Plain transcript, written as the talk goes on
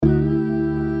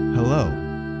Hello,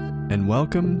 and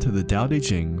welcome to the Tao Te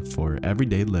Ching for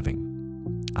Everyday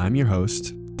Living. I'm your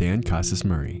host, Dan Casas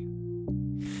Murray.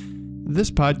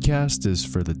 This podcast is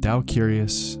for the Tao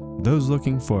curious, those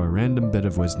looking for a random bit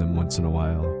of wisdom once in a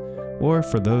while, or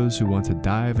for those who want to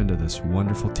dive into this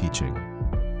wonderful teaching.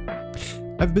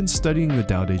 I've been studying the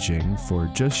Tao Te Ching for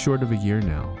just short of a year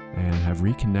now, and have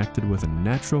reconnected with a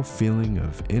natural feeling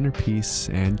of inner peace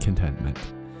and contentment.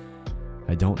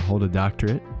 I don't hold a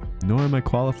doctorate, nor am I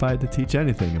qualified to teach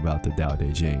anything about the Tao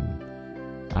Te Ching.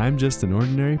 I'm just an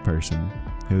ordinary person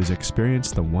who has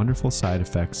experienced the wonderful side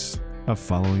effects of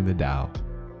following the Tao.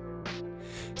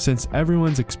 Since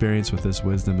everyone's experience with this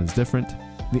wisdom is different,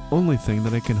 the only thing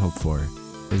that I can hope for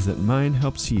is that mine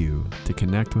helps you to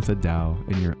connect with the Tao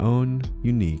in your own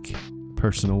unique,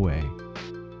 personal way.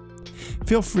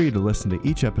 Feel free to listen to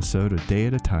each episode a day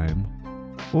at a time,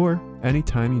 or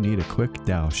anytime you need a quick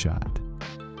Tao shot.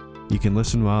 You can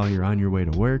listen while you're on your way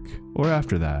to work, or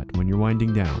after that when you're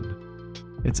winding down.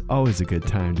 It's always a good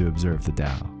time to observe the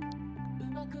Tao.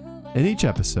 In each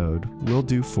episode, we'll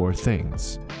do 4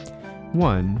 things.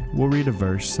 1, we'll read a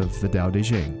verse of the Tao Te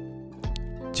Ching.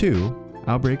 2,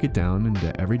 I'll break it down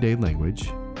into everyday language.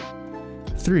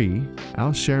 3,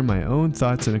 I'll share my own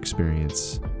thoughts and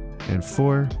experience. And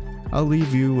 4, I'll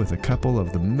leave you with a couple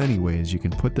of the many ways you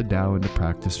can put the Tao into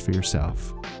practice for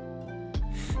yourself.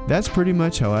 That's pretty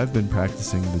much how I've been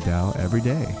practicing the Tao every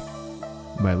day.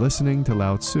 By listening to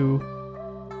Lao Tzu,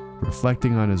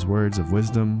 reflecting on his words of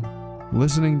wisdom,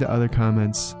 listening to other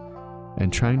comments,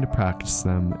 and trying to practice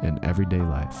them in everyday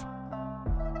life.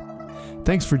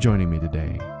 Thanks for joining me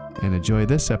today, and enjoy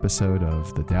this episode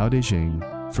of the Tao Te Ching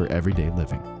for Everyday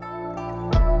Living.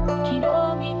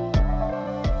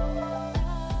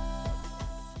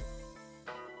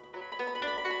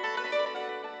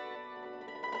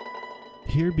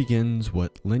 Here begins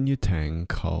what Lin Yutang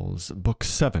calls Book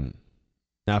 7,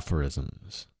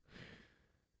 Aphorisms.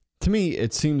 To me,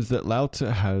 it seems that Lao Tzu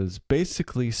has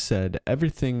basically said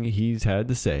everything he's had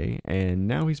to say, and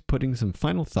now he's putting some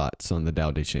final thoughts on the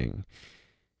Tao Te Ching.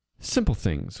 Simple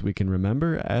things we can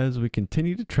remember as we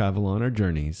continue to travel on our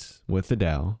journeys with the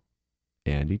Tao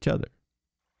and each other.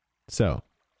 So,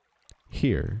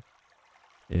 here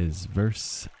is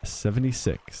verse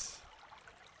 76,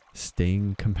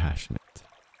 Staying Compassionate.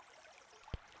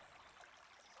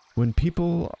 When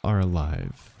people are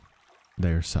alive,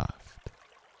 they are soft.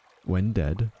 When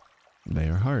dead, they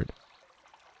are hard.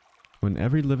 When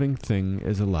every living thing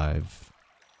is alive,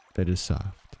 it is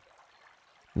soft.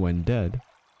 When dead,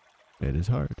 it is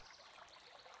hard.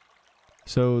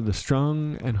 So the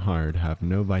strong and hard have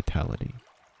no vitality.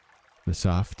 The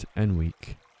soft and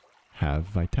weak have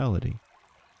vitality.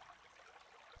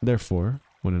 Therefore,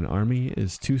 when an army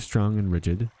is too strong and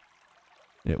rigid,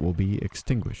 it will be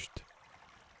extinguished.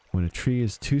 When a tree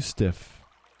is too stiff,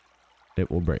 it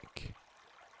will break.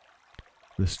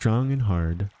 The strong and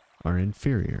hard are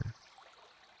inferior.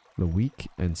 The weak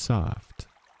and soft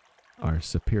are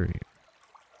superior.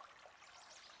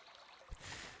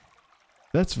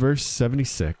 That's verse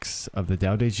 76 of the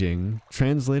Tao Te Ching,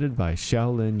 translated by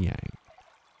Shaolin Yang.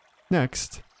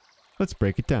 Next, let's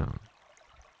break it down.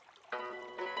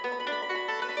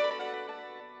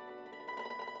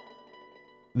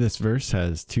 This verse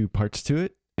has 2 parts to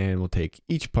it, and we'll take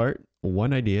each part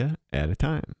one idea at a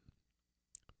time.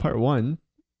 Part 1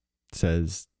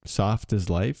 says, soft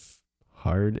is life,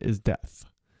 hard is death.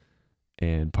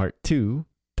 And part 2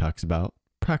 talks about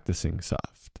practicing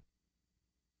soft.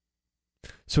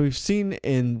 So we've seen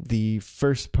in the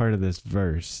first part of this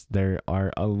verse, there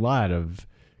are a lot of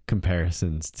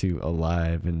comparisons to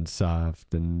alive and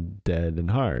soft and dead and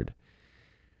hard.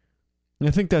 And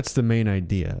I think that's the main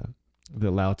idea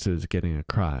that Lao Tzu is getting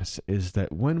across, is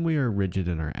that when we are rigid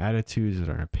in our attitudes and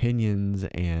our opinions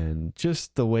and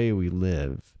just the way we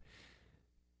live,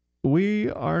 we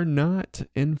are not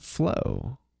in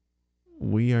flow.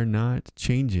 We are not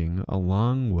changing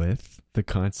along with the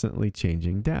constantly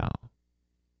changing Tao.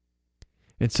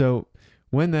 And so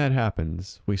when that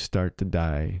happens, we start to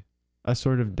die a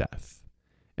sort of death.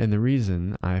 And the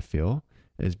reason, I feel,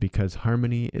 is because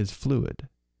harmony is fluid.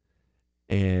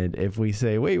 And if we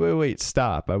say, wait,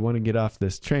 stop, I want to get off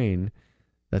this train,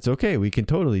 that's okay, we can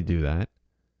totally do that.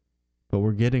 But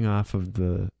we're getting off of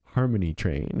the harmony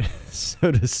train,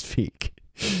 so to speak.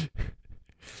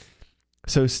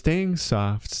 So staying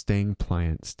soft, staying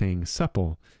pliant, staying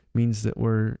supple means that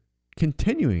we're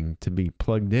continuing to be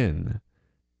plugged in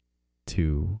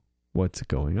to what's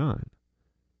going on.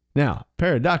 Now,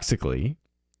 paradoxically,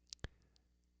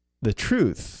 the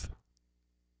truth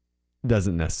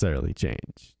doesn't necessarily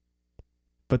change,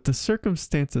 but the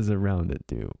circumstances around it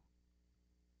do.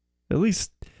 At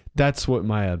least That's what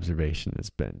my observation has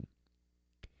been.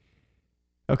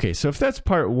 Okay, so if that's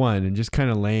part one and just kind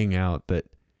of laying out that,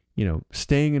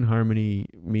 staying in harmony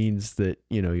means that,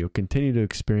 you'll continue to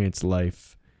experience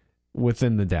life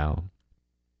within the Tao.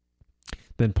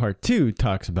 Then part two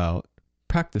talks about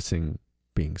practicing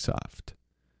being soft.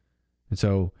 And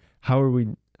so how are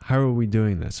we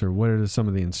doing this? Or what are some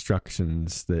of the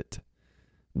instructions that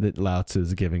Lao Tzu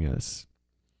is giving us?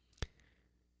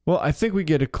 Well, I think we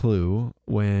get a clue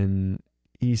when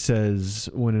he says,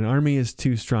 when an army is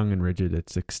too strong and rigid,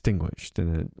 it's extinguished.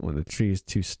 And when the tree is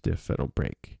too stiff, it'll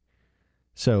break.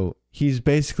 So he's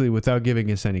basically, without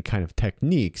giving us any kind of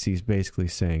techniques, he's basically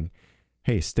saying,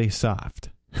 hey, stay soft.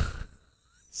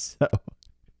 So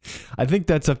I think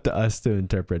that's up to us to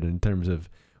interpret in terms of,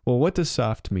 well, what does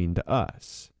soft mean to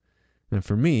us? And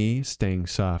for me, staying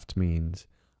soft means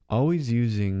always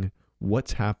using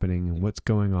what's happening and what's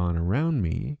going on around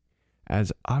me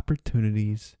as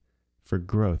opportunities for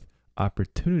growth,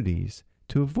 opportunities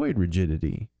to avoid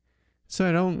rigidity. So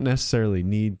I don't necessarily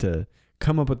need to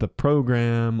come up with a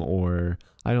program, or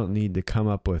I don't need to come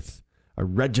up with a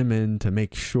regimen to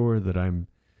make sure that I'm,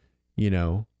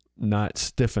 not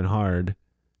stiff and hard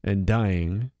and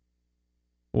dying.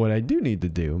 What I do need to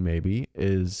do maybe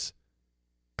is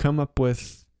come up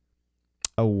with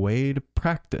a way to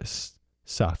practice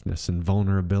softness and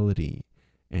vulnerability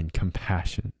and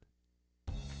compassion.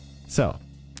 So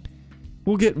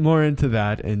we'll get more into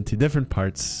that into different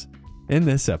parts in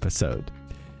this episode.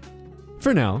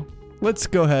 For now, let's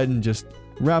go ahead and just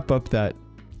wrap up that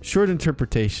short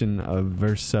interpretation of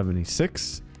verse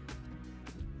 76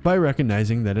 by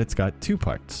recognizing that it's got two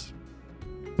parts.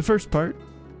 The first part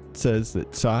says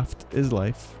that soft is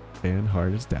life and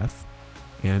hard is death.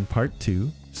 And part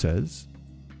two says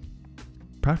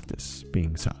practice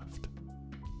being soft.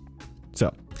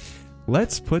 So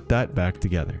let's put that back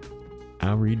together.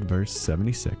 I'll read verse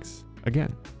 76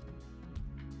 again.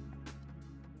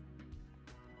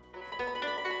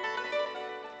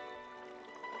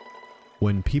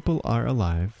 When people are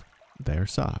alive, they are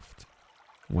soft.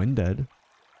 When dead,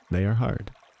 they are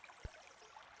hard.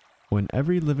 When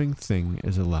every living thing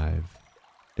is alive,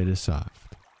 it is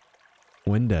soft.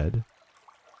 When dead,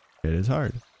 it is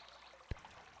hard.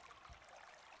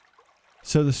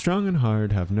 So the strong and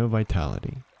hard have no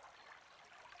vitality.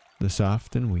 The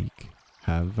soft and weak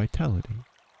have vitality.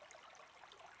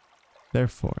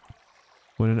 Therefore,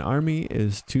 when an army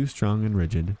is too strong and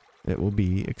rigid, it will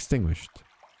be extinguished.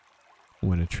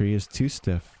 When a tree is too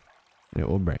stiff, it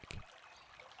will break.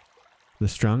 The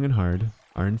strong and hard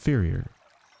are inferior.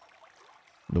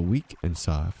 The weak and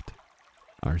soft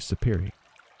are superior.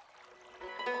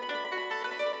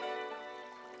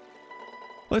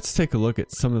 Let's take a look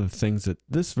at some of the things that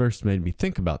this verse made me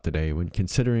think about today when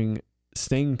considering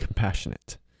staying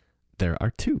compassionate. There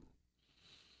are two.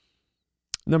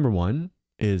 Number one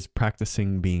is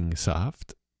practicing being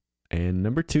soft, and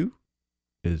number two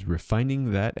is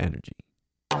refining that energy.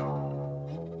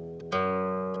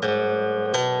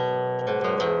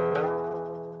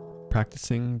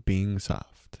 Practicing being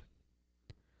soft.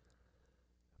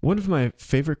 One of my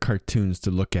favorite cartoons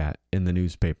to look at in the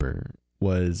newspaper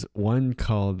was one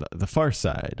called The Far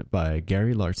Side by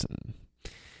Gary Larson.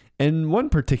 In one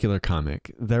particular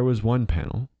comic, there was one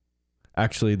panel.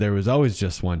 Actually, there was always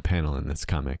just one panel in this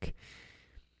comic.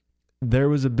 There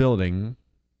was a building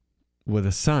with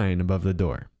a sign above the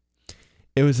door.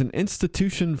 It was an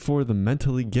institution for the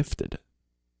mentally gifted.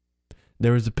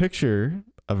 There was a picture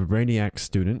of a Brainiac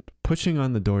student pushing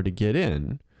on the door to get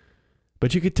in,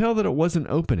 but you could tell that it wasn't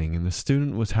opening and the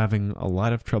student was having a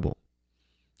lot of trouble.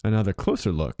 Another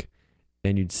closer look,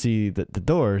 and you'd see that the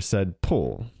door said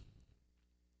pull.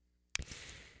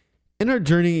 In our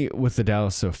journey with the Tao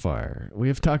so far, we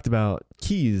have talked about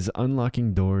keys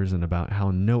unlocking doors and about how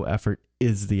no effort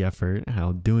is the effort,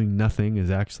 how doing nothing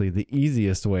is actually the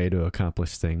easiest way to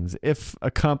accomplish things, if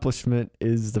accomplishment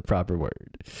is the proper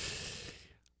word.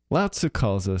 Lao Tzu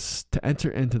calls us to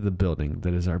enter into the building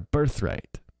that is our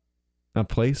birthright, a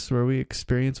place where we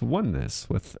experience oneness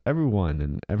with everyone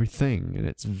and everything, and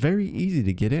it's very easy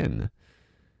to get in.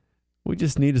 We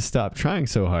just need to stop trying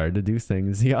so hard to do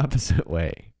things the opposite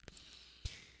way.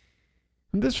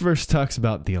 And this verse talks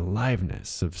about the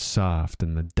aliveness of soft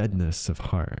and the deadness of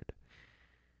hard.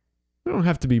 We don't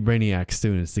have to be Brainiac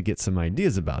students to get some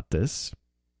ideas about this.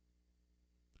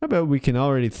 I bet we can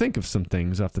already think of some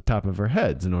things off the top of our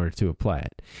heads in order to apply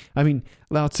it. I mean,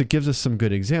 Lao Tzu gives us some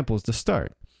good examples to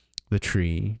start. The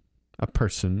tree, a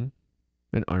person,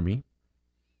 an army.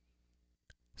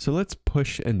 So let's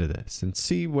push into this and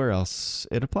see where else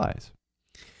it applies.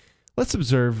 Let's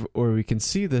observe where we can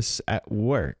see this at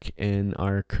work in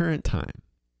our current time.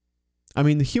 I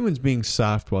mean, the humans being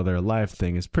soft while they're alive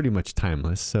thing is pretty much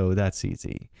timeless, so that's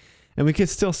easy. And we can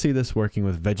still see this working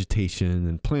with vegetation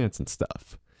and plants and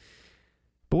stuff.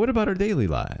 But what about our daily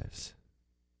lives?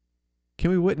 Can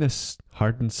we witness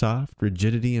hard and soft,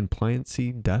 rigidity and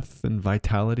pliancy, death and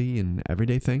vitality in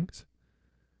everyday things?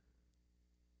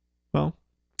 Well,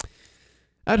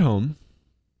 at home,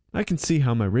 I can see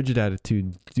how my rigid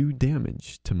attitude do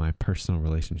damage to my personal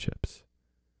relationships.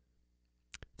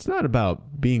 It's not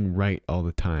about being right all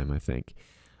the time, I think.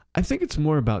 I think it's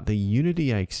more about the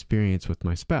unity I experience with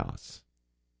my spouse.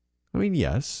 I mean,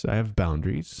 yes, I have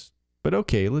boundaries, but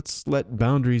okay, let's let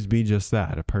boundaries be just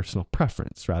that, a personal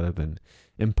preference, rather than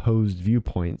imposed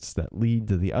viewpoints that lead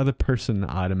to the other person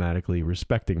automatically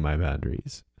respecting my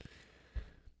boundaries.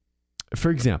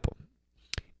 For example,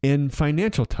 in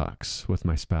financial talks with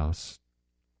my spouse,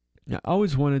 I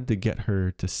always wanted to get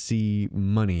her to see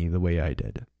money the way I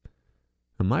did.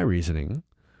 And my reasoning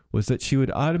was that she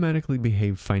would automatically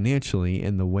behave financially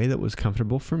in the way that was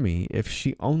comfortable for me if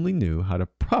she only knew how to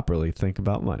properly think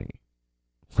about money.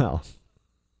 Well,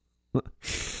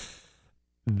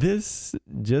 this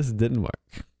just didn't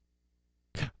work.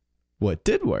 What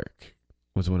did work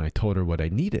was when I told her what I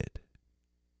needed.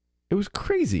 It was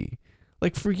crazy.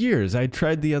 Like for years, I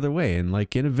tried the other way, and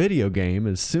like in a video game,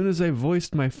 as soon as I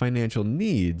voiced my financial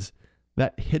needs,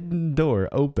 that hidden door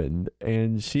opened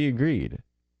and she agreed.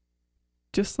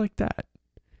 Just like that.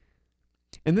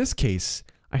 In this case,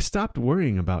 I stopped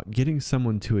worrying about getting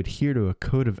someone to adhere to a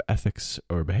code of ethics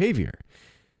or behavior.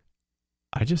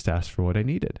 I just asked for what I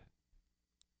needed.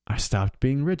 I stopped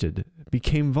being rigid,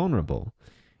 became vulnerable,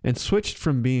 and switched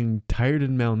from being tired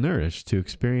and malnourished to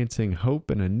experiencing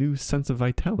hope and a new sense of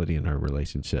vitality in our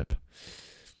relationship.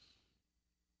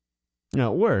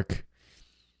 Now, at work,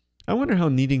 I wonder how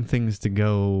needing things to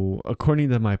go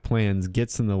according to my plans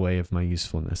gets in the way of my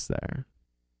usefulness there.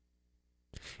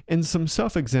 In some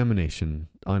self-examination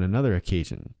on another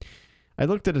occasion, I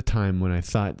looked at a time when I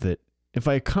thought that if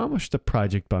I accomplished a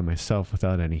project by myself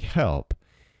without any help,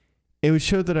 it would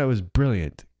show that I was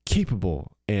brilliant,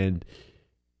 capable, and,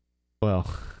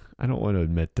 well, I don't want to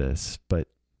admit this, but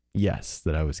yes,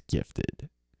 that I was gifted.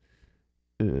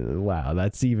 Wow,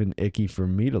 that's even icky for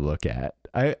me to look at.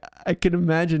 I can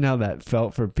imagine how that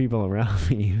felt for people around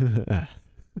me.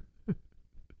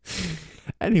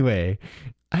 Anyway,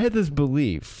 I had this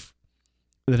belief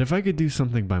that if I could do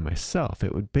something by myself,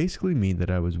 it would basically mean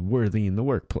that I was worthy in the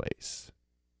workplace.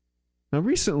 Now,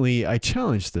 recently, I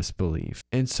challenged this belief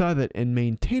and saw that in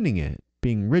maintaining it,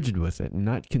 being rigid with it, and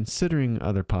not considering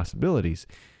other possibilities,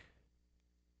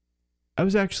 I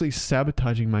was actually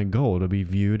sabotaging my goal to be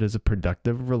viewed as a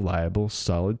productive, reliable,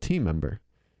 solid team member.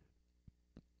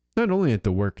 Not only at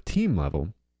the work team level,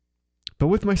 but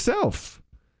with myself.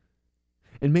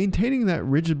 In maintaining that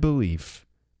rigid belief,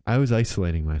 I was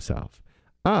isolating myself.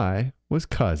 I was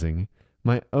causing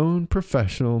my own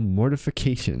professional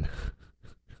mortification.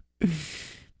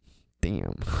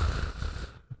 Damn.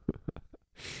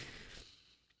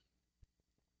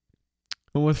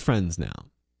 And with friends now.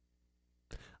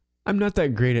 I'm not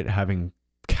that great at having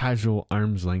casual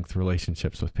arm's length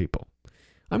relationships with people.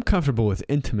 I'm comfortable with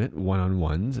intimate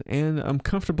one-on-ones, and I'm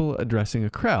comfortable addressing a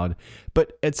crowd,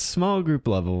 but at small group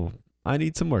level, I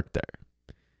need some work there.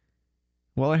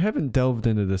 While I haven't delved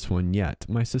into this one yet,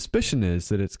 my suspicion is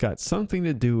that it's got something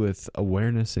to do with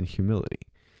awareness and humility.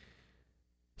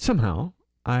 Somehow,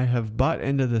 I have bought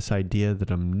into this idea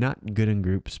that I'm not good in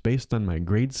groups based on my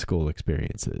grade school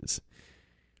experiences.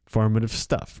 Formative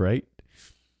stuff, right?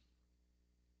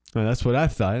 Well, that's what I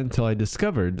thought until I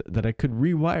discovered that I could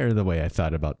rewire the way I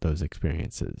thought about those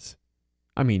experiences.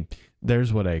 I mean,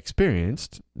 there's what I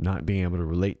experienced, not being able to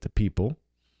relate to people.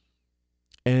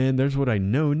 And there's what I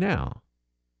know now.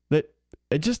 That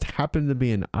it just happened to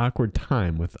be an awkward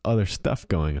time with other stuff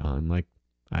going on, like,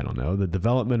 I don't know, the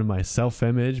development of my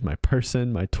self-image, my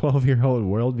person, my 12-year-old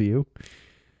worldview.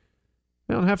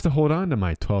 I don't have to hold on to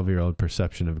my 12-year-old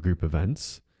perception of group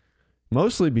events.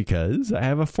 Mostly because I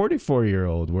have a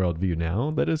 44-year-old worldview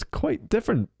now that is quite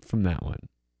different from that one.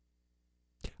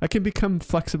 I can become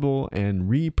flexible and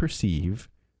re-perceive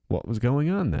what was going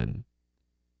on then.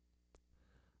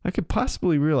 I could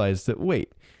possibly realize that,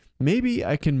 wait, maybe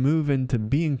I can move into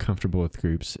being comfortable with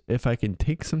groups if I can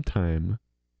take some time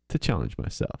to challenge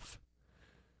myself.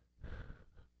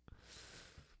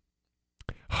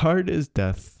 Hard as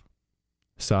death,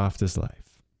 soft as life.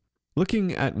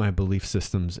 Looking at my belief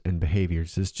systems and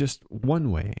behaviors is just one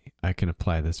way I can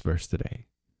apply this verse today.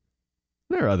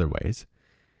 There are other ways.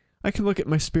 I can look at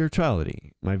my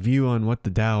spirituality, my view on what the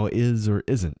Tao is or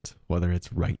isn't, whether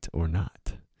it's right or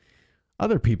not.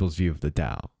 Other people's view of the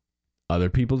Tao. Other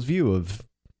people's view of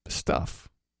stuff.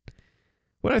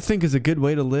 What I think is a good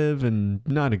way to live and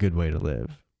not a good way to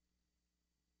live.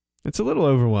 It's a little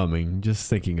overwhelming just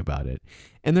thinking about it.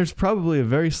 And there's probably a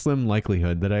very slim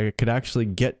likelihood that I could actually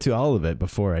get to all of it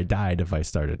before I died if I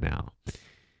started now.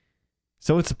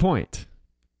 So what's the point?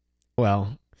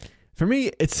 Well, for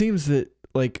me, it seems that,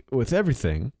 like with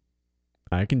everything,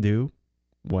 I can do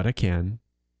what I can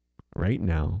right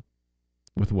now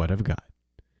with what I've got.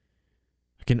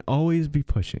 I can always be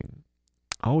pushing,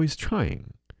 always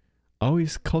trying,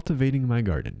 always cultivating my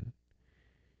garden.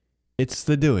 It's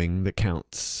the doing that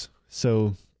counts.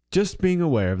 So just being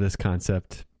aware of this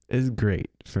concept is great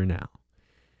for now.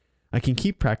 I can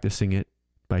keep practicing it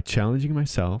by challenging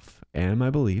myself and my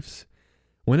beliefs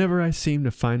whenever I seem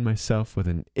to find myself with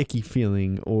an icky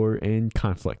feeling or in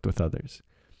conflict with others.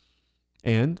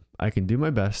 And I can do my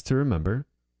best to remember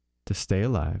to stay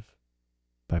alive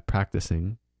by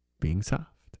practicing being soft.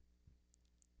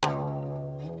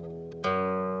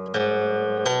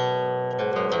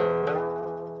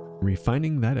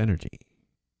 Refining that energy.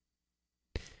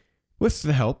 With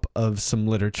the help of some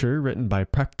literature written by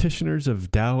practitioners of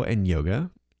Tao and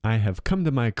yoga, I have come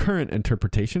to my current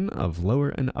interpretation of lower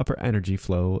and upper energy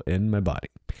flow in my body.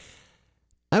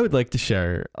 I would like to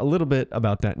share a little bit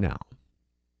about that now.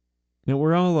 Now,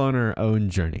 we're all on our own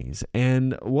journeys,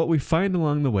 and what we find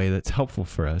along the way that's helpful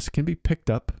for us can be picked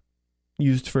up,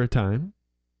 used for a time,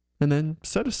 and then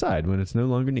set aside when it's no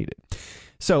longer needed.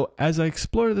 So, as I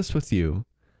explore this with you,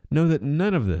 know that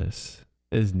none of this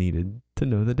is needed to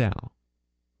know the Tao.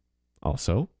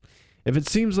 Also, if it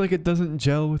seems like it doesn't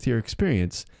gel with your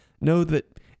experience, know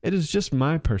that it is just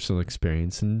my personal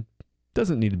experience and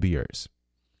doesn't need to be yours.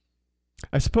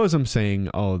 I suppose I'm saying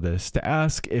all of this to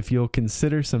ask if you'll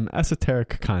consider some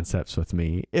esoteric concepts with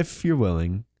me, if you're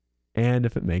willing, and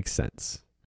if it makes sense.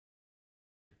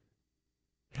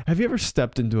 Have you ever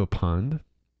stepped into a pond?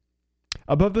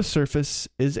 Above the surface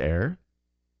is air,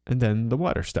 and then the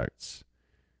water starts.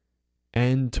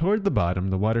 And toward the bottom,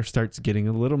 the water starts getting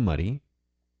a little muddy.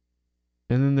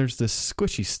 And then there's this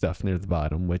squishy stuff near the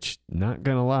bottom, which, not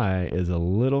gonna lie, is a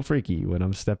little freaky when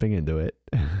I'm stepping into it.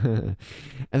 And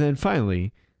then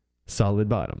finally, solid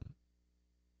bottom.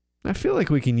 I feel like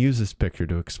we can use this picture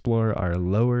to explore our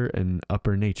lower and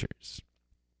upper natures.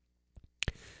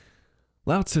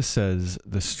 Lao Tzu says,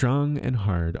 the strong and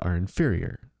hard are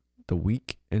inferior, the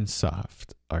weak and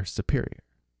soft are superior.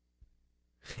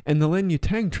 In the Lin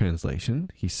Yutang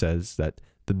translation, he says that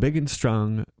the big and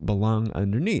strong belong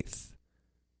underneath,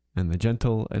 and the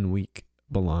gentle and weak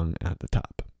belong at the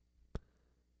top.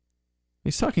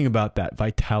 He's talking about that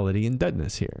vitality and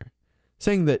deadness here,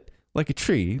 saying that, like a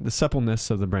tree, the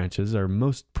suppleness of the branches are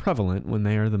most prevalent when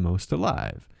they are the most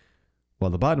alive,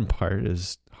 while the bottom part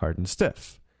is hard and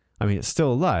stiff. I mean, it's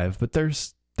still alive, but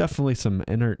there's definitely some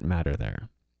inert matter there.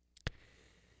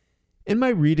 In my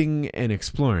reading and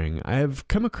exploring, I have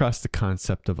come across the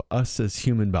concept of us as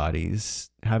human bodies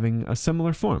having a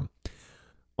similar form.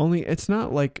 Only it's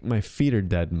not like my feet are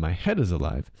dead and my head is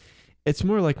alive. It's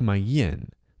more like my yin,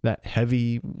 that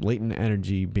heavy, latent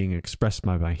energy being expressed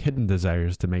by my hidden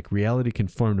desires to make reality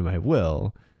conform to my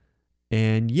will,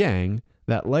 and yang,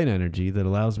 that light energy that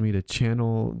allows me to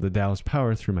channel the Tao's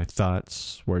power through my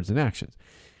thoughts, words, and actions.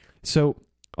 So,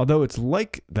 although it's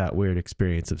like that weird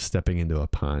experience of stepping into a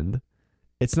pond,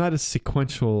 it's not as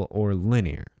sequential or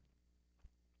linear.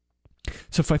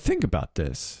 So if I think about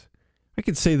this, I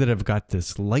can say that I've got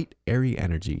this light, airy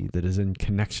energy that is in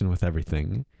connection with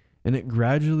everything, and it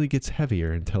gradually gets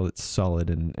heavier until it's solid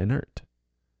and inert.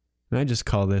 And I just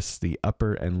call this the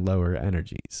upper and lower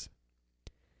energies.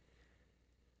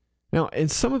 Now, in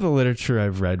some of the literature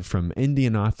I've read from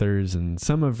Indian authors and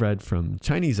some I've read from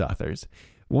Chinese authors,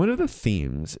 one of the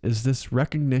themes is this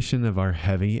recognition of our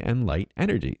heavy and light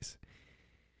energies.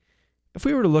 If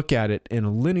we were to look at it in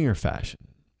a linear fashion,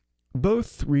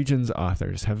 both regions'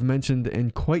 authors have mentioned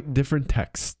in quite different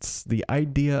texts the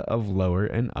idea of lower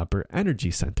and upper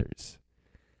energy centers.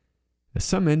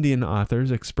 Some Indian authors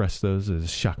express those as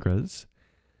chakras,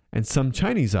 and some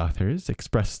Chinese authors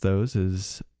express those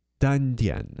as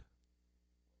dandian.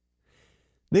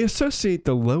 They associate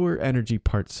the lower energy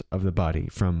parts of the body,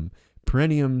 from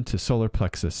perineum to solar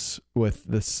plexus, with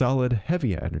the solid,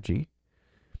 heavy energy,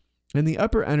 and the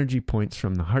upper energy points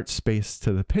from the heart space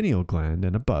to the pineal gland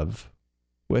and above,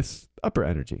 with upper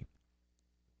energy.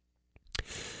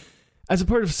 As a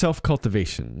part of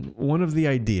self-cultivation, one of the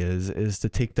ideas is to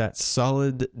take that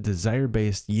solid,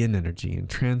 desire-based yin energy and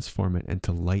transform it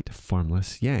into light,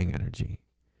 formless yang energy.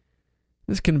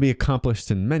 This can be accomplished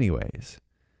in many ways.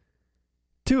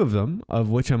 Two of them, of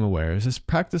which I'm aware, is this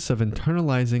practice of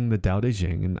internalizing the Tao Te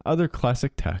Ching and other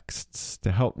classic texts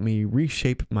to help me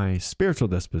reshape my spiritual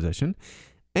disposition,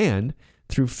 and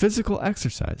through physical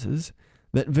exercises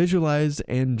that visualize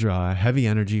and draw heavy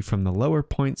energy from the lower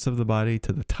points of the body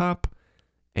to the top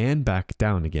and back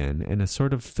down again in a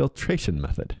sort of filtration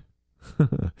method.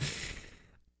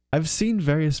 I've seen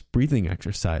various breathing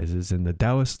exercises in the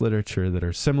Taoist literature that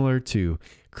are similar to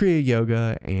Kriya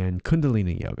Yoga and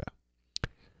Kundalini Yoga.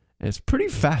 And it's pretty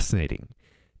fascinating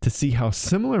to see how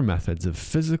similar methods of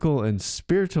physical and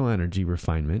spiritual energy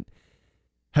refinement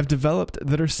have developed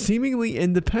that are seemingly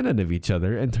independent of each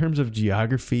other in terms of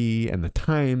geography and the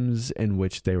times in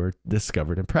which they were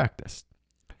discovered and practiced.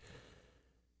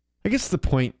 I guess the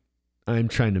point I'm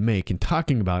trying to make in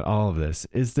talking about all of this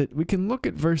is that we can look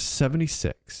at verse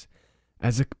 76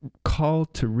 as a call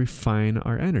to refine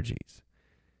our energies.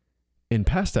 In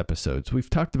past episodes,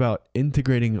 we've talked about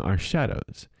integrating our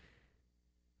shadows.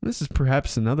 This is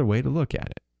perhaps another way to look at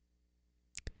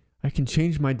it. I can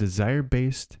change my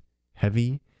desire-based,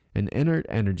 heavy, and inert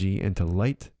energy into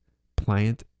light,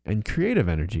 pliant, and creative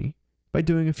energy by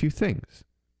doing a few things.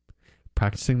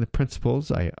 Practicing the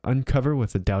principles I uncover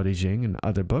with the Tao Te Ching and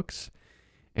other books,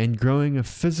 and growing a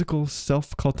physical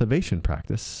self-cultivation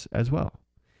practice as well.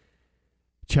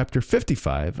 Chapter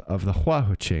 55 of the Hua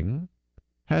Hu Ching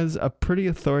has a pretty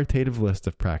authoritative list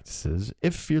of practices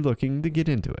if you're looking to get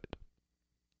into it.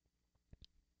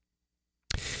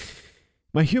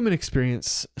 My human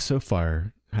experience so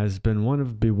far has been one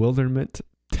of bewilderment,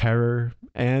 terror,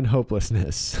 and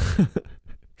hopelessness.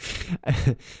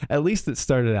 At least it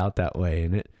started out that way,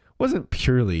 and it wasn't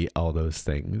purely all those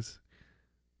things.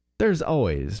 There's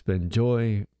always been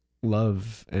joy,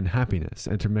 love, and happiness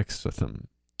intermixed with them.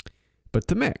 But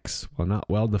the mix, while not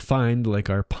well defined like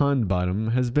our pond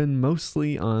bottom, has been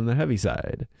mostly on the heavy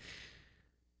side.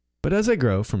 But as I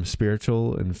grow from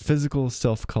spiritual and physical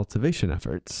self-cultivation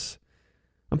efforts,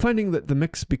 I'm finding that the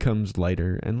mix becomes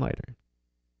lighter and lighter.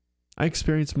 I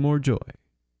experience more joy,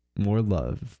 more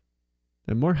love,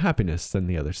 and more happiness than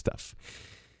the other stuff.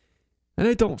 And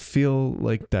I don't feel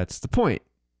like that's the point.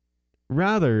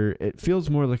 Rather, it feels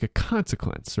more like a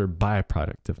consequence or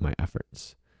byproduct of my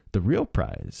efforts. The real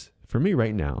prize, for me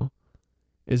right now,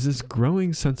 is this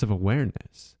growing sense of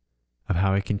awareness of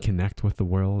how I can connect with the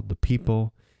world, the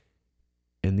people,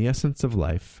 and the essence of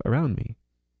life around me.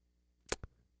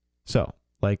 So,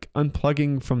 like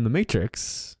unplugging from the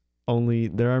matrix, only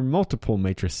there are multiple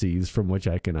matrices from which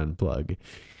I can unplug.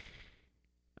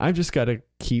 I've just got to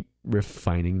keep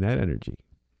refining that energy.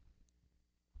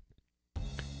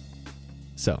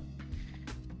 So,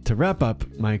 to wrap up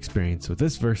my experience with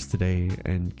this verse today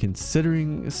and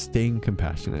considering staying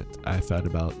compassionate, I thought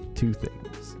about two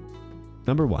things.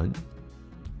 Number one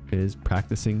is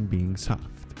practicing being soft.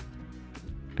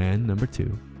 And number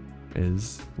two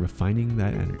is refining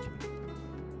that energy.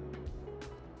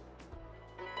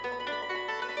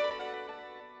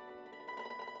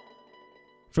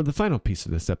 For the final piece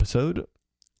of this episode,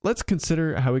 let's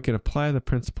consider how we can apply the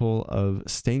principle of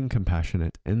staying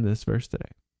compassionate in this verse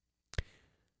today.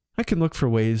 I can look for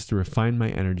ways to refine my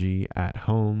energy at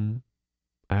home,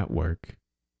 at work,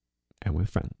 and with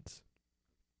friends.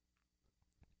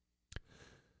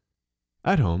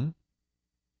 At home,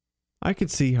 I can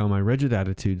see how my rigid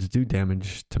attitudes do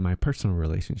damage to my personal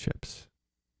relationships.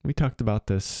 We talked about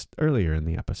this earlier in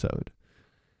the episode.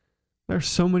 There are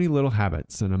so many little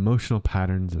habits and emotional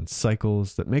patterns and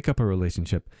cycles that make up a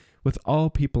relationship with all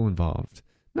people involved,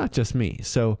 not just me.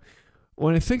 So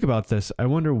when I think about this, I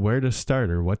wonder where to start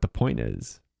or what the point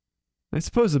is. I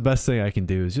suppose the best thing I can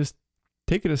do is just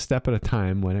take it a step at a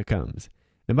time when it comes.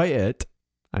 And by it,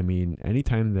 I mean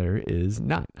anytime there is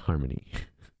not harmony.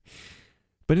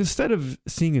 But instead of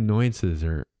seeing annoyances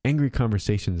or angry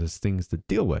conversations as things to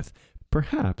deal with,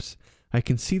 perhaps I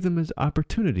can see them as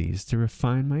opportunities to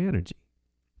refine my energy.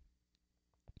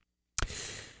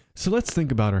 So let's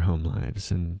think about our home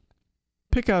lives and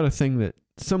pick out a thing that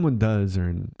someone does or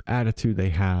an attitude they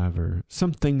have or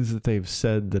some things that they've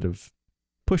said that have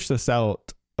pushed us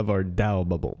out of our Tao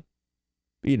bubble.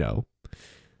 You know,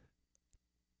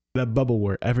 that bubble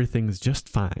where everything's just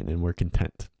fine and we're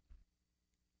content.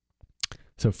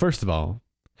 So first of all,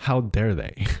 how dare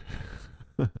they?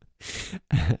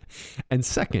 And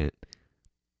second,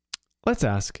 let's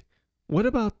ask, what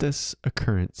about this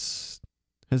occurrence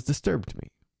has disturbed me?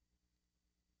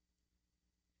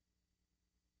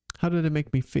 How did it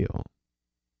make me feel?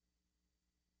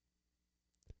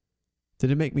 Did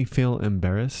it make me feel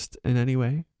embarrassed in any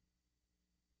way?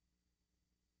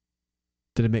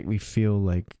 Did it make me feel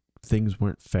like things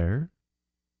weren't fair?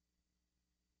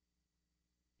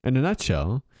 In a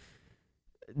nutshell,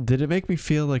 did it make me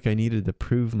feel like I needed to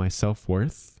prove my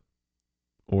self-worth?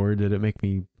 Or did it make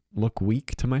me look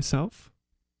weak to myself?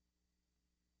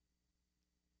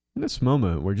 In this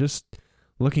moment, we're just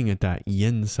looking at that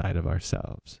yin side of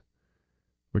ourselves.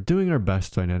 We're doing our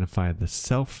best to identify the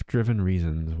self-driven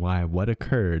reasons why what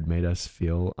occurred made us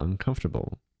feel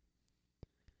uncomfortable.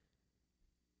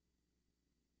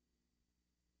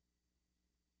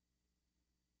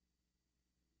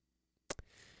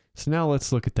 So now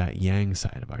let's look at that yang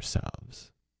side of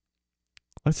ourselves.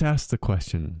 Let's ask the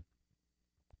question,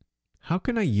 how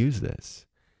can I use this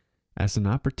as an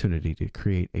opportunity to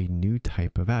create a new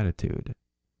type of attitude?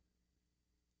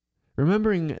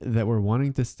 Remembering that we're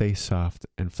wanting to stay soft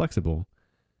and flexible,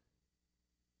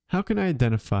 how can I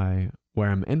identify where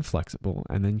I'm inflexible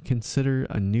and then consider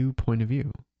a new point of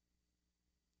view?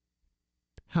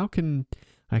 How can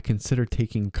I consider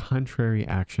taking contrary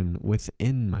action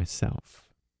within myself?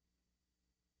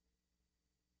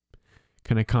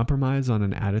 Can I compromise on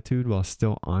an attitude while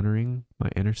still honoring my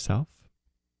inner self?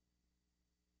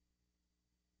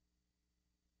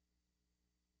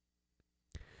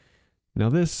 Now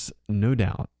this, no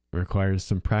doubt, requires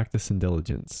some practice and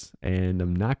diligence, and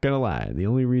I'm not going to lie, the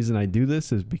only reason I do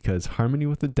this is because harmony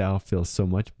with the Tao feels so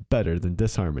much better than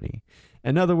disharmony.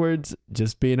 In other words,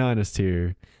 just being honest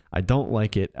here, I don't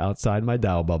like it outside my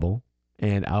Tao bubble,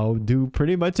 and I'll do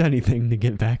pretty much anything to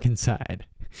get back inside.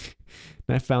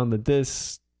 And I found that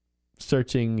this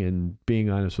searching and being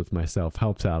honest with myself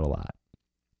helps out a lot.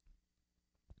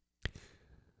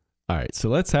 All right, so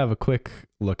let's have a quick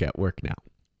look at work now.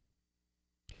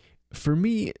 For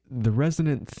me, the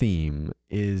resonant theme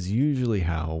is usually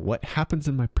how what happens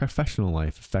in my professional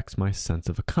life affects my sense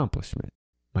of accomplishment,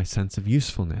 my sense of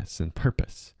usefulness and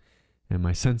purpose, and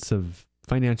my sense of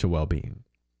financial well-being.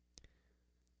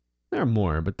 There are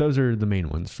more, but those are the main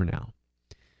ones for now.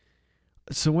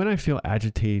 So when I feel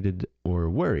agitated or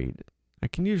worried, I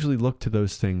can usually look to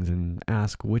those things and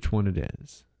ask which one it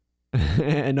is.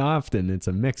 And often it's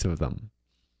a mix of them.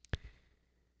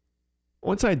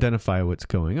 Once I identify what's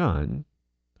going on,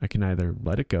 I can either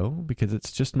let it go because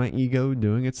it's just my ego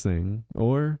doing its thing,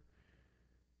 or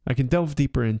I can delve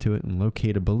deeper into it and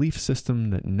locate a belief system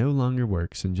that no longer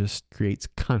works and just creates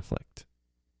conflict.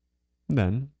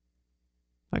 Then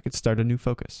I could start a new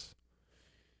focus.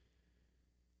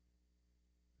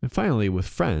 And finally, with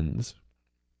friends,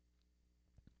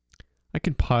 I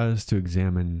can pause to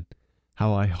examine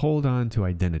how I hold on to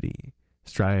identity,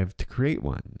 strive to create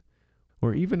one,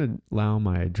 or even allow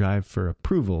my drive for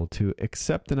approval to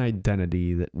accept an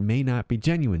identity that may not be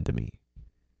genuine to me.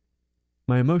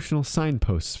 My emotional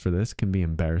signposts for this can be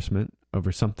embarrassment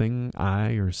over something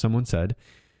I or someone said,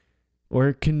 or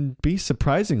it can be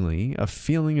surprisingly a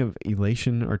feeling of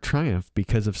elation or triumph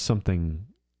because of something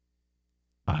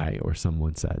I or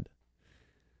someone said.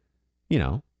 You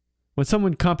know, when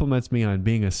someone compliments me on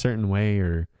being a certain way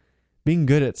or being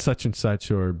good at such and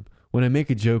such, or when I make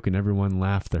a joke and everyone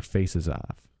laughs their faces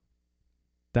off.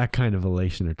 That kind of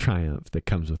elation or triumph that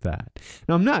comes with that.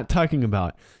 Now, I'm not talking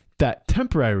about that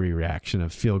temporary reaction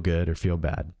of feel good or feel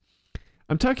bad.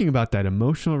 I'm talking about that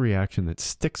emotional reaction that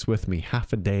sticks with me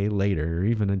half a day later or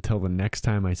even until the next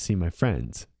time I see my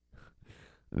friends.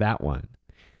 That one.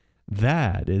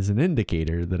 That is an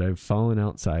indicator that I've fallen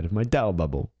outside of my Tao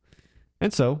bubble.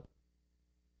 And so,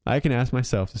 I can ask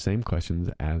myself the same questions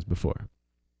as before.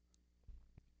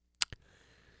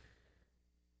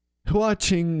 Hua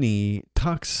Ching Ni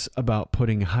talks about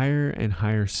putting higher and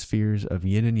higher spheres of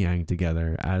yin and yang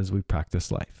together as we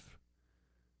practice life.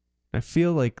 I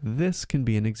feel like this can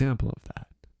be an example of that.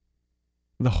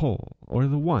 The whole, or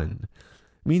the one,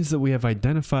 means that we have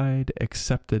identified,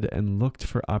 accepted, and looked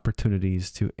for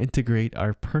opportunities to integrate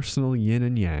our personal yin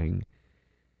and yang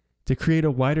to create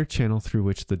a wider channel through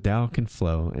which the Tao can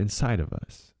flow inside of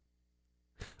us.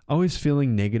 Always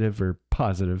feeling negative or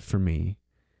positive for me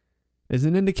is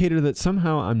an indicator that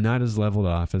somehow I'm not as leveled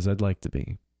off as I'd like to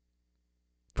be.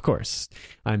 Of course,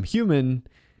 I'm human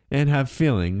and have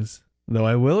feelings, though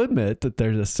I will admit that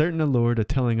there's a certain allure to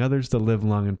telling others to live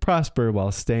long and prosper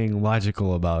while staying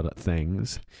logical about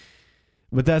things.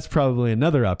 But that's probably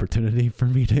another opportunity for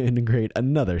me to integrate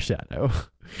another shadow.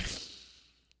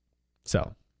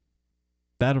 So,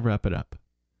 that'll wrap it up.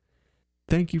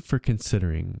 Thank you for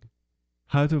considering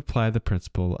how to apply the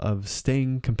principle of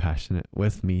staying compassionate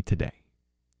with me today.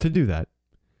 To do that,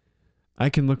 I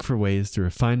can look for ways to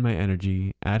refine my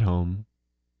energy at home,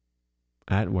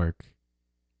 at work,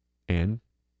 and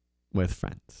with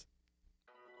friends.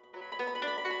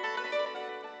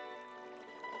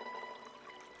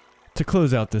 To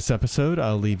close out this episode,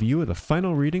 I'll leave you with a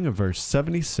final reading of verse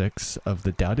 76 of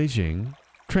the Tao Te Ching,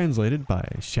 translated by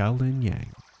Shaolin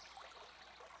Yang.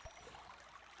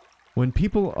 When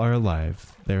people are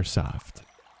alive, they are soft.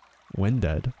 When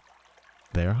dead,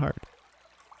 they are hard.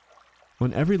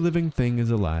 When every living thing is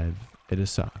alive, it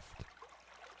is soft.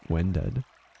 When dead,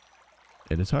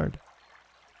 it is hard.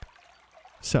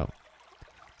 So,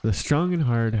 the strong and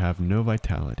hard have no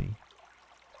vitality.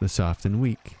 The soft and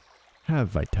weak have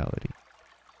vitality.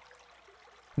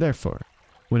 Therefore,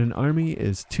 when an army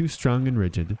is too strong and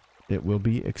rigid, it will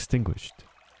be extinguished.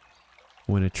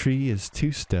 When a tree is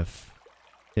too stiff,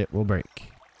 it will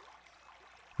break.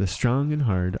 The strong and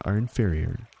hard are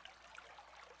inferior.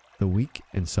 The weak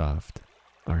and soft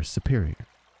are superior.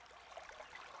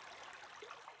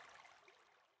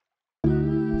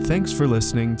 Thanks for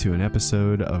listening to an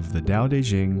episode of the Tao Te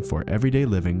Ching for Everyday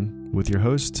Living with your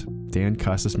host, Dan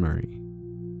Casas Murray.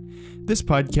 This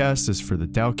podcast is for the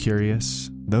Tao curious,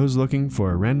 those looking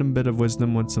for a random bit of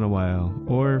wisdom once in a while,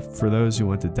 or for those who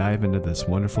want to dive into this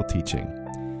wonderful teaching.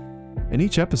 In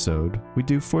each episode, we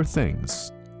do 4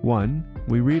 things. 1,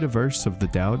 we read a verse of the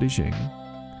Tao Te Ching.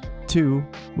 2,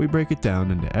 we break it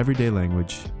down into everyday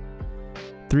language.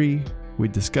 3, we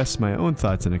discuss my own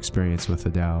thoughts and experience with the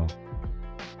Tao.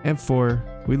 And 4,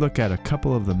 we look at a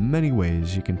couple of the many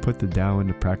ways you can put the Tao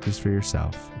into practice for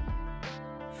yourself.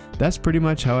 That's pretty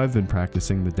much how I've been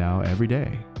practicing the Tao every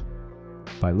day.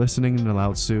 By listening to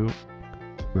Lao Tzu,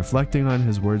 reflecting on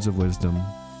his words of wisdom,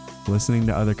 listening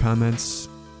to other comments,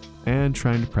 and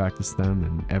trying to practice them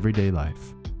in everyday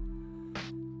life.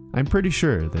 I'm pretty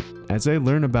sure that as I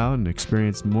learn about and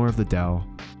experience more of the Tao,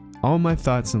 all my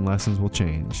thoughts and lessons will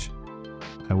change.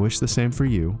 I wish the same for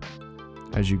you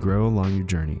as you grow along your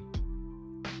journey.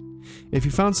 If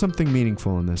you found something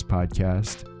meaningful in this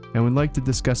podcast and would like to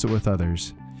discuss it with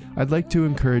others, I'd like to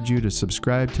encourage you to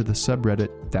subscribe to the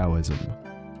subreddit Taoism.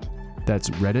 That's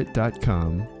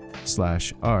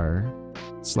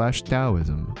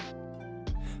reddit.com/r/Taoism.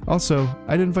 Also,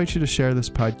 I'd invite you to share this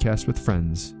podcast with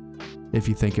friends if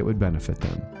you think it would benefit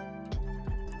them.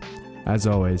 As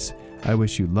always, I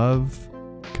wish you love,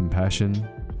 compassion,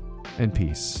 and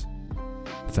peace.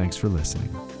 Thanks for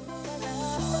listening.